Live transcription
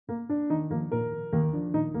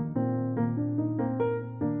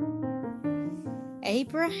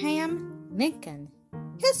Abraham Lincoln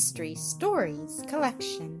History Stories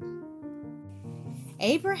Collection.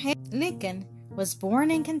 Abraham Lincoln was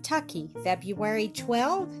born in Kentucky, February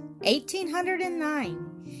 12,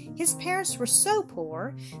 1809. His parents were so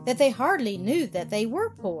poor that they hardly knew that they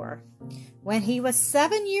were poor. When he was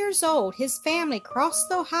 7 years old, his family crossed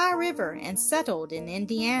the Ohio River and settled in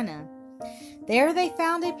Indiana. There they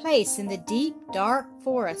found a place in the deep, dark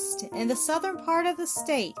forest in the southern part of the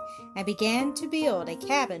state and began to build a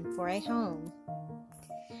cabin for a home.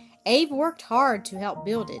 Abe worked hard to help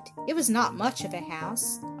build it. It was not much of a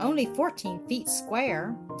house, only 14 feet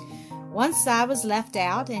square. One side was left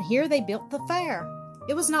out, and here they built the fire.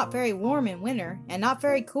 It was not very warm in winter and not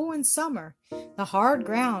very cool in summer. The hard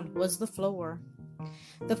ground was the floor.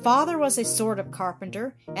 The father was a sort of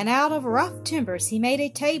carpenter, and out of rough timbers he made a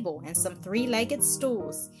table and some three-legged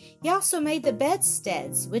stools. He also made the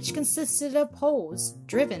bedsteads, which consisted of poles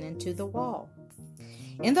driven into the wall.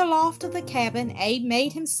 In the loft of the cabin, Abe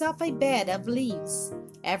made himself a bed of leaves.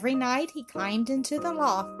 Every night he climbed into the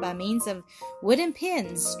loft by means of wooden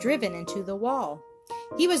pins driven into the wall.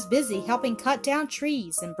 He was busy helping cut down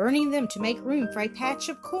trees and burning them to make room for a patch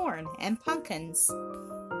of corn and pumpkins.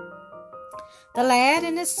 The lad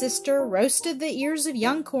and his sister roasted the ears of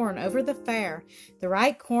young corn over the fire. The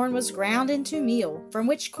ripe corn was ground into meal, from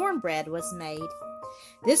which cornbread was made.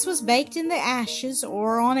 This was baked in the ashes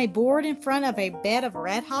or on a board in front of a bed of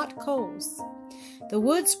red-hot coals. The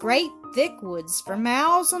woods, great thick woods, for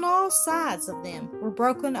miles on all sides of them, were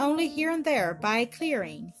broken only here and there by a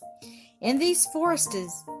clearing. In these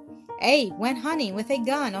forests, Abe went hunting with a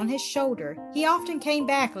gun on his shoulder. He often came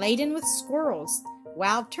back laden with squirrels,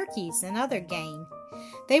 wild turkeys, and other game.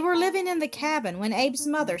 They were living in the cabin when Abe's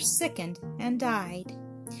mother sickened and died.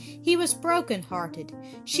 He was broken-hearted.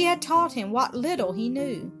 She had taught him what little he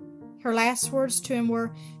knew. Her last words to him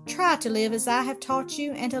were, "Try to live as I have taught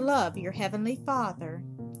you and to love your heavenly Father."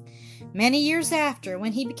 Many years after,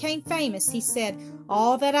 when he became famous, he said,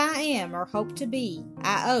 "All that I am or hope to be,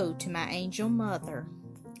 I owe to my angel mother."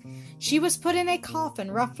 She was put in a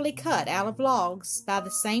coffin roughly cut out of logs by the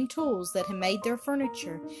same tools that had made their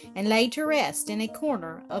furniture, and laid to rest in a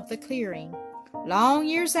corner of the clearing. Long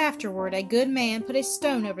years afterward, a good man put a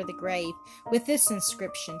stone over the grave with this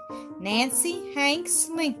inscription, "Nancy Hanks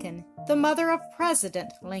Lincoln, the mother of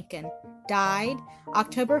President Lincoln, died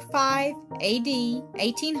October 5, A.D.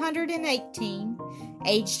 1818,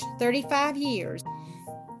 aged 35 years.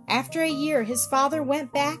 After a year, his father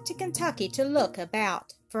went back to Kentucky to look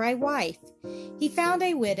about for a wife. He found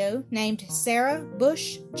a widow named Sarah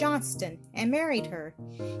Bush Johnston and married her.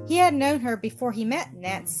 He had known her before he met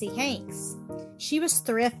Nancy Hanks. She was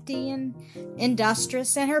thrifty and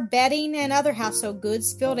industrious, and her bedding and other household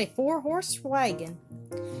goods filled a 4-horse wagon.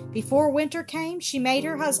 Before winter came, she made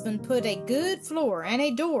her husband put a good floor and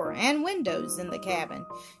a door and windows in the cabin.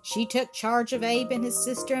 She took charge of Abe and his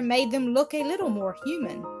sister and made them look a little more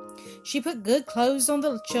human. She put good clothes on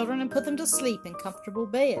the children and put them to sleep in comfortable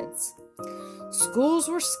beds. Schools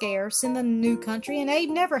were scarce in the new country, and Abe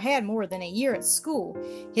never had more than a year at school.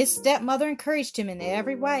 His stepmother encouraged him in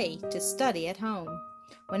every way to study at home.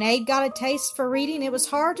 When Abe got a taste for reading, it was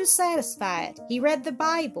hard to satisfy it. He read the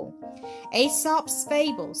Bible, Aesop's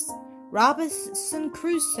Fables, Robinson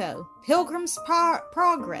Crusoe, Pilgrim's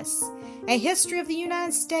Progress, A History of the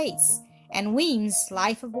United States, and Weems'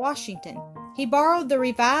 Life of Washington. He borrowed the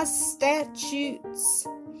Revised Statutes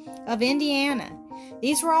of Indiana.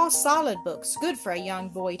 These were all solid books, good for a young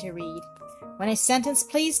boy to read. When a sentence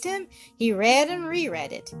pleased him, he read and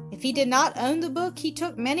reread it. If he did not own the book, he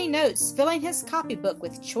took many notes, filling his copybook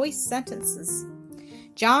with choice sentences.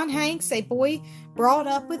 John Hanks, a boy brought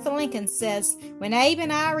up with the Lincolns, says, "When Abe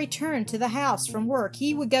and I returned to the house from work,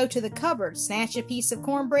 he would go to the cupboard, snatch a piece of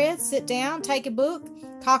cornbread, sit down, take a book,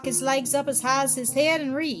 cock his legs up as high as his head,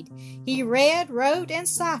 and read. He read, wrote, and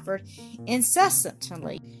ciphered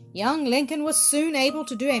incessantly." Young Lincoln was soon able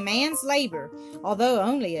to do a man's labor, although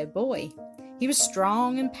only a boy. He was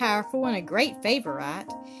strong and powerful and a great favorite.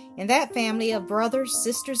 In that family of brothers,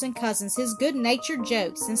 sisters, and cousins, his good-natured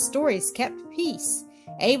jokes and stories kept peace.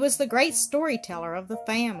 Abe was the great storyteller of the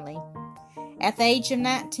family. At the age of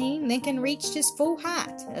 19, Lincoln reached his full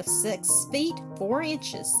height of 6 feet 4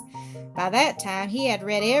 inches. By that time, he had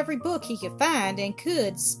read every book he could find and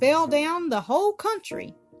could spell down the whole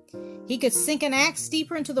country. "He could sink an axe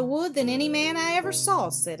deeper into the wood than any man I ever saw,"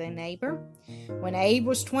 said a neighbor. When Abe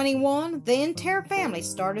was 21, the entire family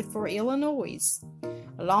started for Illinois.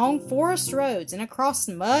 Along forest roads and across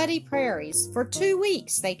muddy prairies, for 2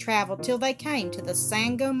 weeks they traveled till they came to the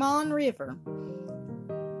Sangamon River.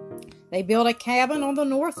 They built a cabin on the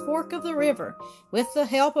North Fork of the river. With the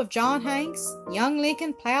help of John Hanks, young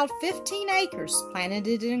Lincoln plowed 15 acres, planted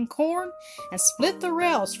it in corn, and split the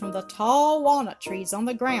rails from the tall walnut trees on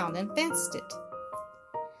the ground and fenced it.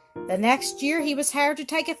 The next year he was hired to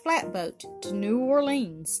take a flatboat to New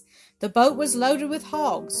Orleans. The boat was loaded with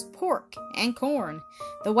hogs, pork, and corn.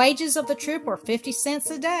 The wages of the trip were 50 cents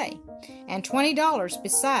a day, and $20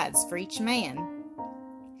 besides for each man.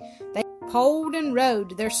 They poled and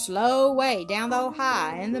rowed their slow way down the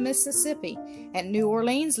Ohio and the Mississippi. At New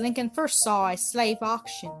Orleans, Lincoln first saw a slave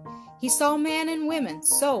auction. He saw men and women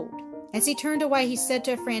sold. As he turned away, he said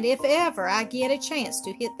to a friend, "If ever I get a chance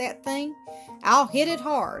to hit that thing, I'll hit it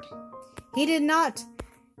hard." He did not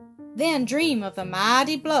then dream of the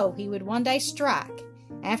mighty blow he would one day strike.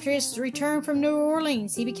 After his return from New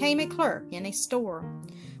Orleans, he became a clerk in a store.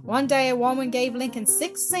 One day a woman gave Lincoln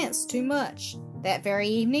 6 cents too much. That very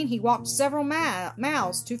evening he walked several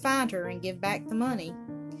miles to find her and give back the money.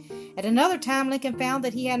 At another time Lincoln found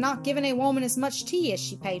that he had not given a woman as much tea as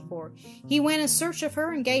she paid for. He went in search of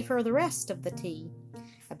her and gave her the rest of the tea.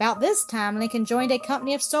 About this time Lincoln joined a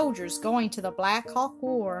company of soldiers going to the Black Hawk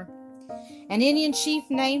War. An Indian chief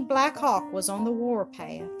named Black Hawk was on the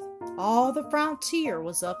warpath. All the frontier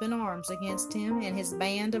was up in arms against him and his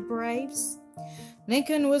band of braves.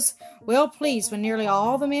 Lincoln was well pleased when nearly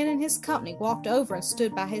all the men in his company walked over and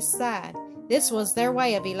stood by his side. This was their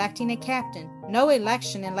way of electing a captain. No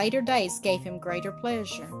election in later days gave him greater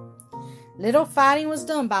pleasure. Little fighting was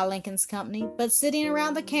done by Lincoln's company, but sitting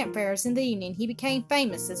around the campfires in the evening he became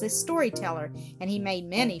famous as a storyteller, and he made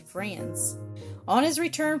many friends. On his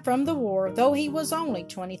return from the war, though he was only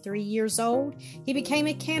 23 years old, he became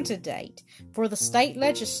a candidate for the state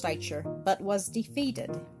legislature, but was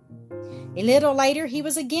defeated. A little later he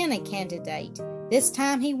was again a candidate. This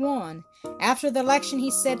time he won. After the election he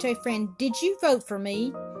said to a friend, "Did you vote for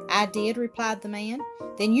me?" "I did," replied the man.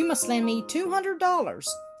 "Then you must lend me $200.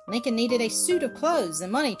 Lincoln needed a suit of clothes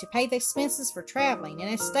and money to pay the expenses for traveling in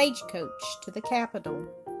a stagecoach to the capital.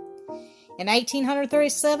 In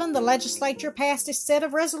 1837, the legislature passed a set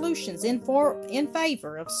of resolutions in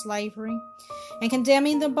favor of slavery and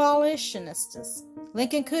condemning the abolitionists.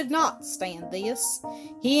 Lincoln could not stand this.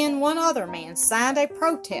 He and one other man signed a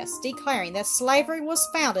protest declaring that slavery was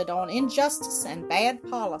founded on injustice and bad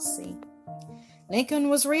policy. Lincoln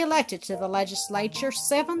was reelected to the legislature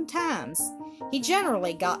 7 times. He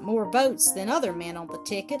generally got more votes than other men on the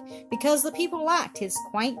ticket because the people liked his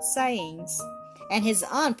quaint sayings and his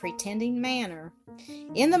unpretending manner.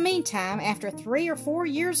 In the meantime, after 3 or 4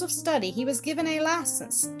 years of study, he was given a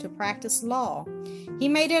license to practice law. He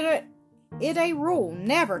made it a rule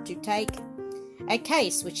never to take a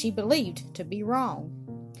case which he believed to be wrong.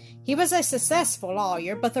 He was a successful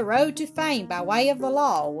lawyer, but the road to fame by way of the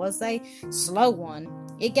law was a slow one.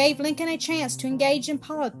 It gave Lincoln a chance to engage in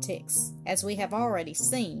politics, as we have already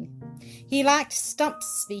seen. He liked stump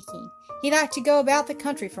speaking. He liked to go about the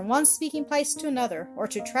country from one speaking place to another, or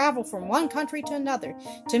to travel from one country to another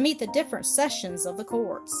to meet the different sessions of the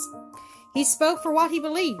courts. He spoke for what he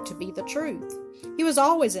believed to be the truth. He was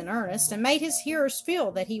always in earnest and made his hearers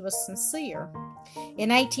feel that he was sincere.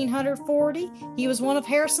 In 1840, he was one of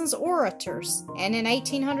Harrison's orators, and in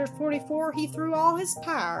 1844 he threw all his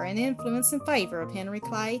power and influence in favor of Henry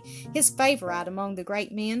Clay, his favorite among the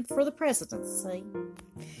great men for the presidency.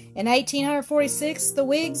 In 1846, the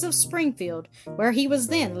Whigs of Springfield, where he was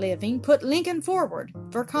then living, put Lincoln forward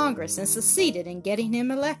for Congress and succeeded in getting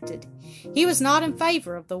him elected. He was not in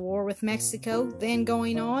favor of the war with Mexico then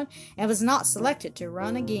going on and was not selected to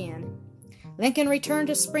run again. Lincoln returned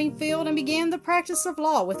to Springfield and began the practice of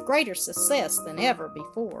law with greater success than ever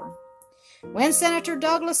before. When Senator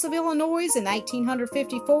Douglas of Illinois in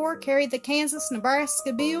 1854 carried the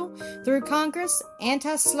Kansas-Nebraska bill through Congress,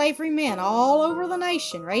 anti-slavery men all over the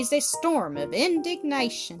nation raised a storm of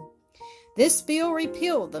indignation. This bill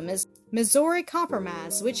repealed the Missouri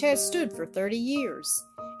Compromise, which had stood for 30 years,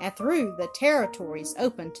 and threw the territories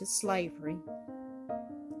open to slavery.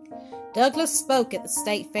 Douglas spoke at the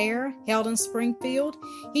state fair held in Springfield.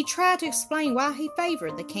 He tried to explain why he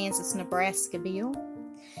favored the Kansas-Nebraska bill.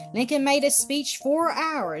 Lincoln made a speech 4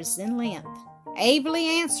 hours in length, ably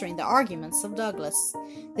answering the arguments of Douglas.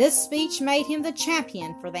 This speech made him the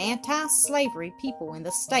champion for the anti-slavery people in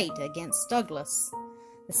the state against Douglas.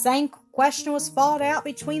 The same question was fought out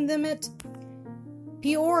between them at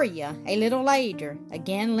Peoria a little later.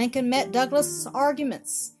 Again, Lincoln met Douglas'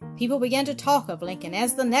 arguments. People began to talk of Lincoln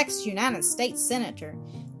as the next United States Senator.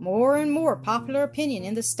 More and more popular opinion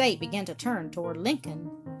in the state began to turn toward Lincoln.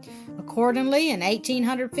 Accordingly, in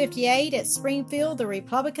 1858 at Springfield, the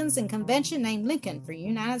Republicans in convention named Lincoln for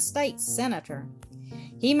United States Senator.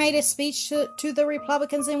 He made a speech to the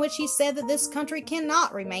Republicans in which he said that this country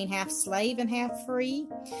cannot remain half slave and half free,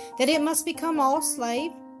 that it must become all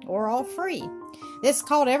slave or all free. This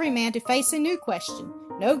called every man to face a new question.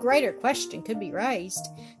 No greater question could be raised.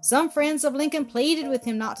 Some friends of Lincoln pleaded with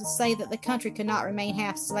him not to say that the country could not remain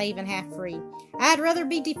half slave and half free. "I'd rather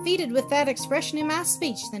be defeated with that expression in my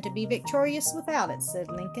speech than to be victorious without it,"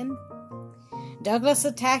 said Lincoln. Douglas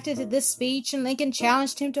attacked it at this speech, and Lincoln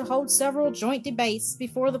challenged him to hold several joint debates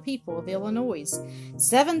before the people of Illinois.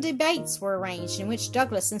 7 debates were arranged, in which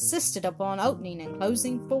Douglas insisted upon opening and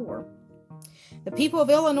closing 4. The people of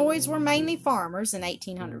Illinois were mainly farmers in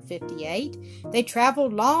 1858. They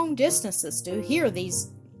traveled long distances to hear these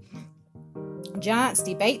giants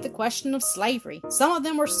debate the question of slavery. Some of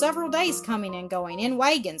them were several days coming and going, in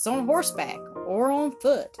wagons, on horseback, or on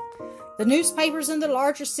foot. The newspapers in the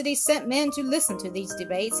larger cities sent men to listen to these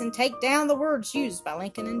debates and take down the words used by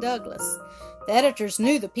Lincoln and Douglas. The editors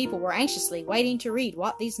knew the people were anxiously waiting to read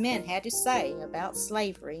what these men had to say about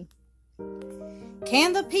slavery.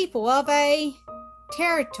 Can the people of a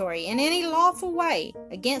territory in any lawful way,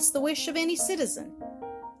 against the wish of any citizen,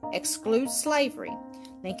 exclude slavery?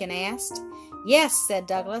 Lincoln asked. Yes, said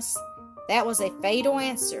Douglas. That was a fatal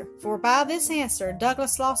answer, for by this answer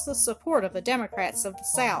Douglas lost the support of the Democrats of the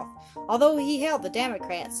South. Although he held the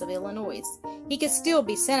Democrats of Illinois, he could still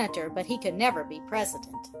be senator, but he could never be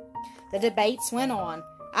president. The debates went on.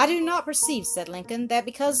 "I do not perceive," said Lincoln, "that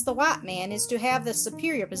because the white man is to have the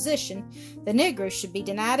superior position, the Negro should be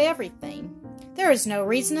denied everything. There is no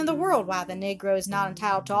reason in the world why the Negro is not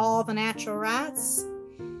entitled to all the natural rights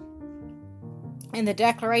in the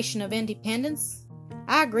Declaration of Independence.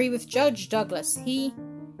 I agree with Judge Douglas. He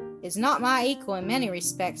is not my equal in many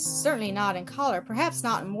respects, certainly not in color, perhaps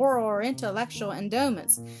not in moral or intellectual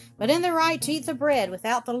endowments, but in the right to eat the bread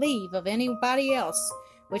without the leave of anybody else,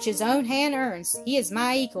 which his own hand earns. He is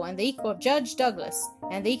my equal, and the equal of Judge Douglas,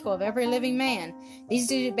 and the equal of every living man." These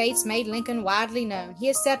debates made Lincoln widely known. He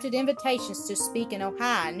accepted invitations to speak in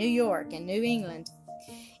Ohio, New York, and New England.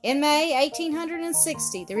 In May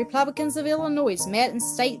 1860, the Republicans of Illinois met in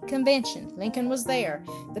state convention. Lincoln was there.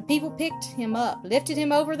 The people picked him up, lifted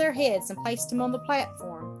him over their heads, and placed him on the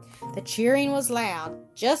platform. The cheering was loud.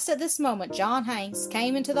 Just at this moment, John Hanks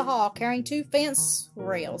came into the hall carrying 2 fence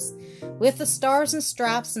rails, with the stars and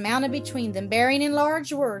stripes mounted between them, bearing in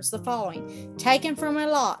large words the following: "Taken from a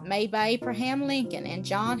lot made by Abraham Lincoln and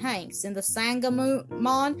John Hanks in the Sangamon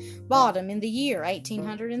Bottom in the year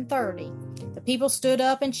 1830. The people stood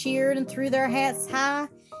up and cheered and threw their hats high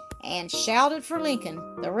and shouted for Lincoln,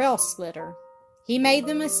 the rail splitter. He made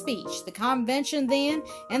them a speech. The convention then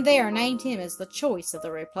and there named him as the choice of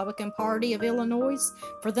the Republican Party of Illinois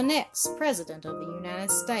for the next President of the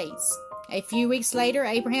United States. A few weeks later,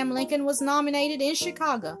 Abraham Lincoln was nominated in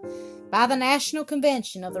Chicago by the National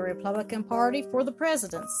Convention of the Republican Party for the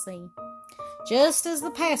presidency. Just as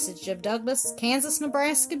the passage of Douglas'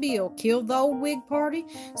 Kansas-Nebraska bill killed the old Whig Party,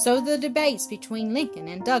 so the debates between Lincoln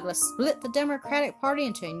and Douglas split the Democratic Party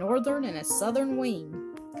into a northern and a southern wing.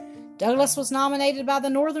 Douglas was nominated by the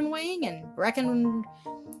northern wing and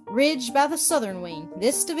Breckinridge by the southern wing.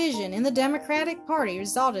 This division in the Democratic Party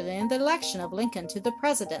resulted in the election of Lincoln to the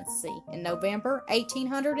presidency in November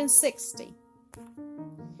 1860.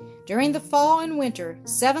 During the fall and winter,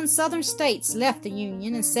 7 southern states left the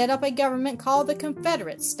Union and set up a government called the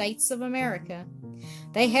Confederate States of America.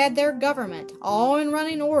 They had their government all in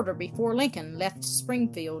running order before Lincoln left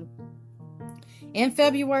Springfield. In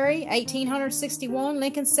February 1861,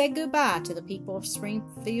 Lincoln said goodbye to the people of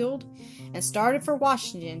Springfield and started for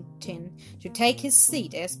Washington to take his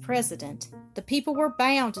seat as president. The people were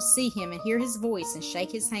bound to see him and hear his voice and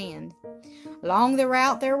shake his hand. Along the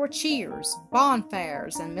route there were cheers,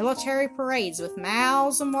 bonfires, and military parades with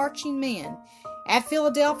miles of marching men. At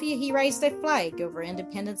Philadelphia he raised a flag over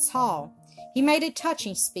Independence Hall. He made a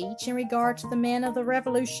touching speech in regard to the men of the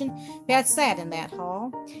Revolution who had sat in that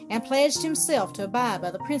hall, and pledged himself to abide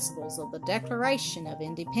by the principles of the Declaration of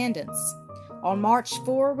Independence. On March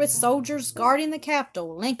 4, with soldiers guarding the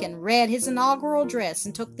Capitol, Lincoln read his inaugural address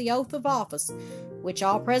and took the oath of office which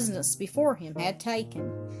all presidents before him had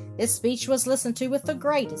taken. This speech was listened to with the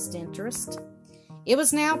greatest interest. It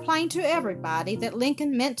was now plain to everybody that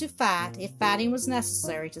Lincoln meant to fight if fighting was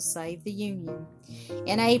necessary to save the Union.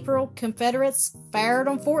 In April, Confederates fired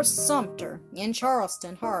on Fort Sumter in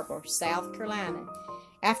Charleston Harbor, South Carolina.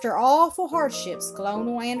 After awful hardships,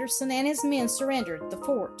 Colonel Anderson and his men surrendered the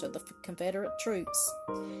fort to the Confederate troops.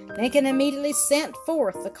 Lincoln immediately sent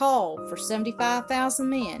forth the call for 75,000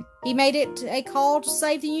 men. He made it a call to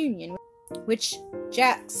save the Union, which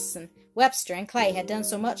Jackson Webster and Clay had done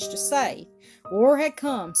so much to save. War had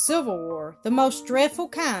come, Civil War, the most dreadful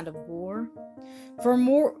kind of war. Four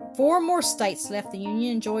more states left the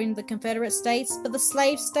Union and joined the Confederate States, but the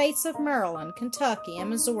slave states of Maryland, Kentucky, and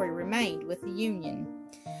Missouri remained with the Union.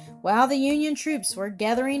 While the Union troops were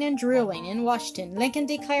gathering and drilling in Washington, Lincoln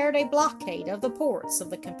declared a blockade of the ports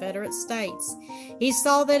of the Confederate States. He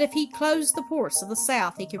saw that if he closed the ports of the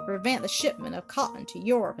South, he could prevent the shipment of cotton to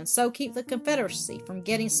Europe and so keep the Confederacy from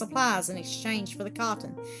getting supplies in exchange for the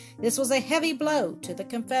cotton. This was a heavy blow to the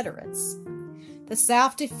Confederates. The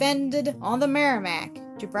South defended on the Merrimac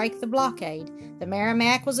to break the blockade. The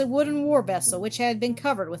Merrimac was a wooden war vessel which had been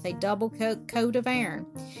covered with a double coat of iron.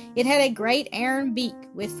 It had a great iron beak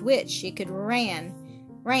with which it could ram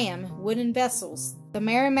wooden vessels. The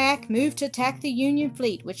Merrimac moved to attack the Union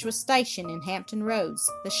fleet which was stationed in Hampton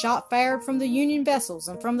Roads. The shot fired from the Union vessels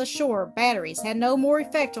and from the shore batteries had no more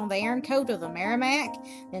effect on the iron coat of the Merrimac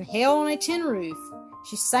than hail on a tin roof.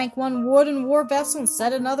 She sank one wooden war vessel and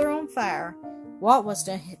set another on fire. What was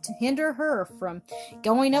to hinder her from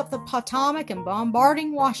going up the Potomac and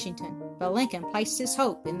bombarding Washington? But Lincoln placed his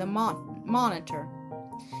hope in the Monitor.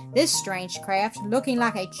 This strange craft, looking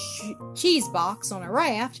like a cheese box on a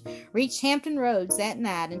raft, reached Hampton Roads that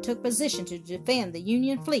night and took position to defend the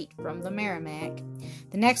Union fleet from the Merrimac.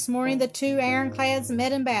 The next morning the two ironclads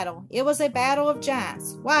met in battle. It was a battle of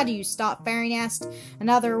giants. "Why do you stop firing?" asked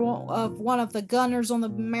one of the gunners on the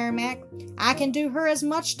Merrimac. "I can do her as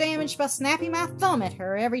much damage by snapping my thumb at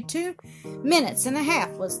her every 2.5 minutes,"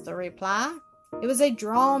 was the reply. It was a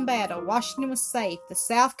drawn battle. Washington was safe. The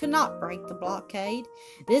South could not break the blockade.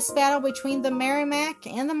 This battle between the Merrimac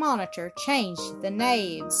and the Monitor changed the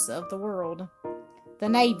navies of the world.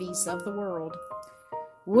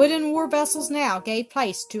 Wooden war vessels now gave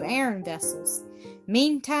place to iron vessels.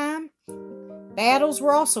 Meantime, battles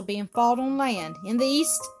were also being fought on land. In the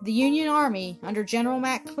east, the Union Army under General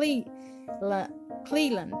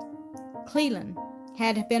Cleland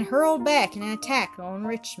had been hurled back in an attack on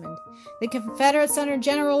Richmond. The Confederates under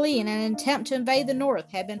General Lee, in an attempt to invade the North,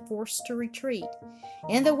 had been forced to retreat.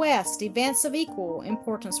 In the West, events of equal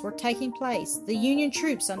importance were taking place. The Union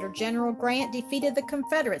troops under General Grant defeated the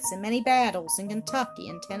Confederates in many battles in Kentucky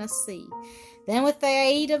and Tennessee. Then, with the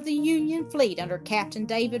aid of the Union fleet under Captain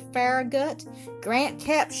David Farragut, Grant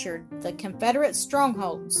captured the Confederate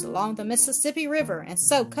strongholds along the Mississippi River and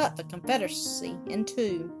so cut the Confederacy in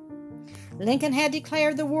two. Lincoln had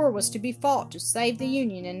declared the war was to be fought to save the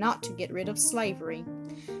Union and not to get rid of slavery.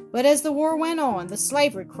 But as the war went on, the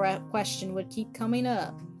slavery question would keep coming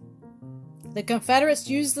up. The Confederates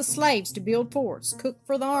used the slaves to build forts, cook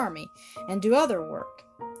for the army, and to do other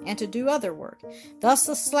work. Thus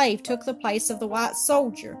the slave took the place of the white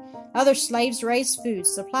soldier. Other slaves raised food,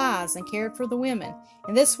 supplies, and cared for the women.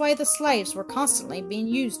 In this way the slaves were constantly being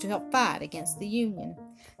used to help fight against the Union.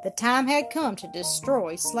 The time had come to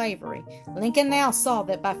destroy slavery. Lincoln now saw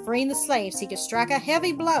that by freeing the slaves he could strike a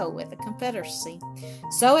heavy blow at the Confederacy.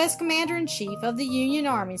 So, as Commander-in-Chief of the Union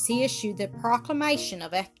armies, he issued the Proclamation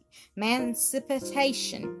of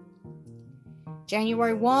Emancipation,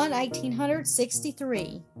 January 1,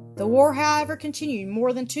 1863. The war, however, continued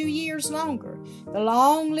more than 2 years longer. The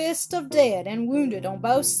long list of dead and wounded on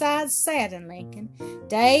both sides saddened Lincoln.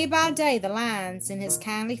 Day by day the lines in his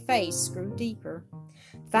kindly face grew deeper.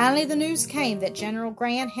 Finally, the news came that General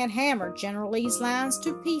Grant had hammered General Lee's lines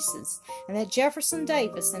to pieces, and that Jefferson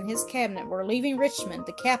Davis and his cabinet were leaving Richmond,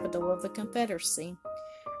 the capital of the Confederacy.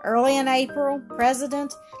 Early in April,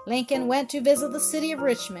 President Lincoln went to visit the city of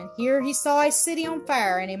Richmond. Here he saw a city on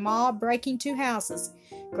fire and a mob breaking 2 houses.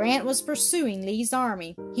 Grant was pursuing Lee's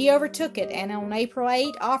army. He overtook it and on April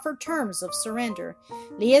 8 offered terms of surrender.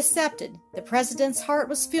 Lee accepted. The president's heart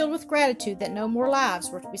was filled with gratitude that no more lives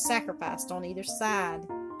were to be sacrificed on either side.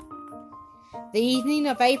 The evening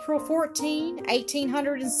of April 14,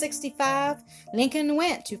 1865, Lincoln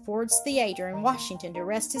went to Ford's Theater in Washington to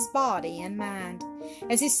rest his body and mind.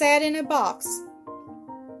 As he sat in a box,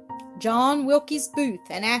 John Wilkes Booth,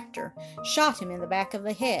 an actor, shot him in the back of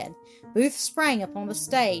the head. Booth sprang upon the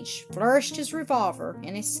stage, flourished his revolver,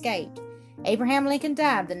 and escaped. Abraham Lincoln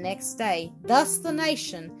died the next day. Thus the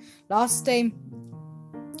nation lost a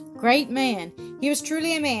great man. He was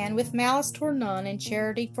truly a man with malice toward none and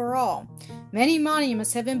charity for all. Many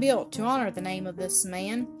monuments have been built to honor the name of this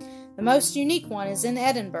man. The most unique one is in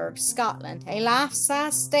Edinburgh, Scotland, a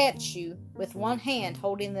life-size statue with one hand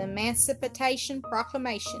holding the Emancipation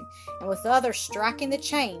Proclamation and with the other striking the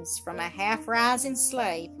chains from a half-rising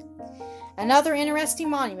slave. Another interesting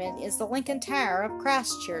monument is the Lincoln Tower of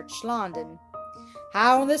Christ Church, London.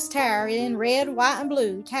 High on this tower, in red, white, and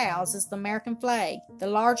blue tiles, is the American flag. The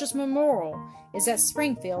largest memorial is at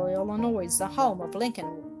Springfield, Illinois, the home of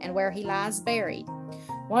Lincoln and where he lies buried.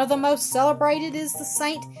 One of the most celebrated is the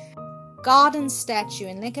St. Gaudens statue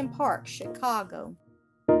in Lincoln Park, Chicago.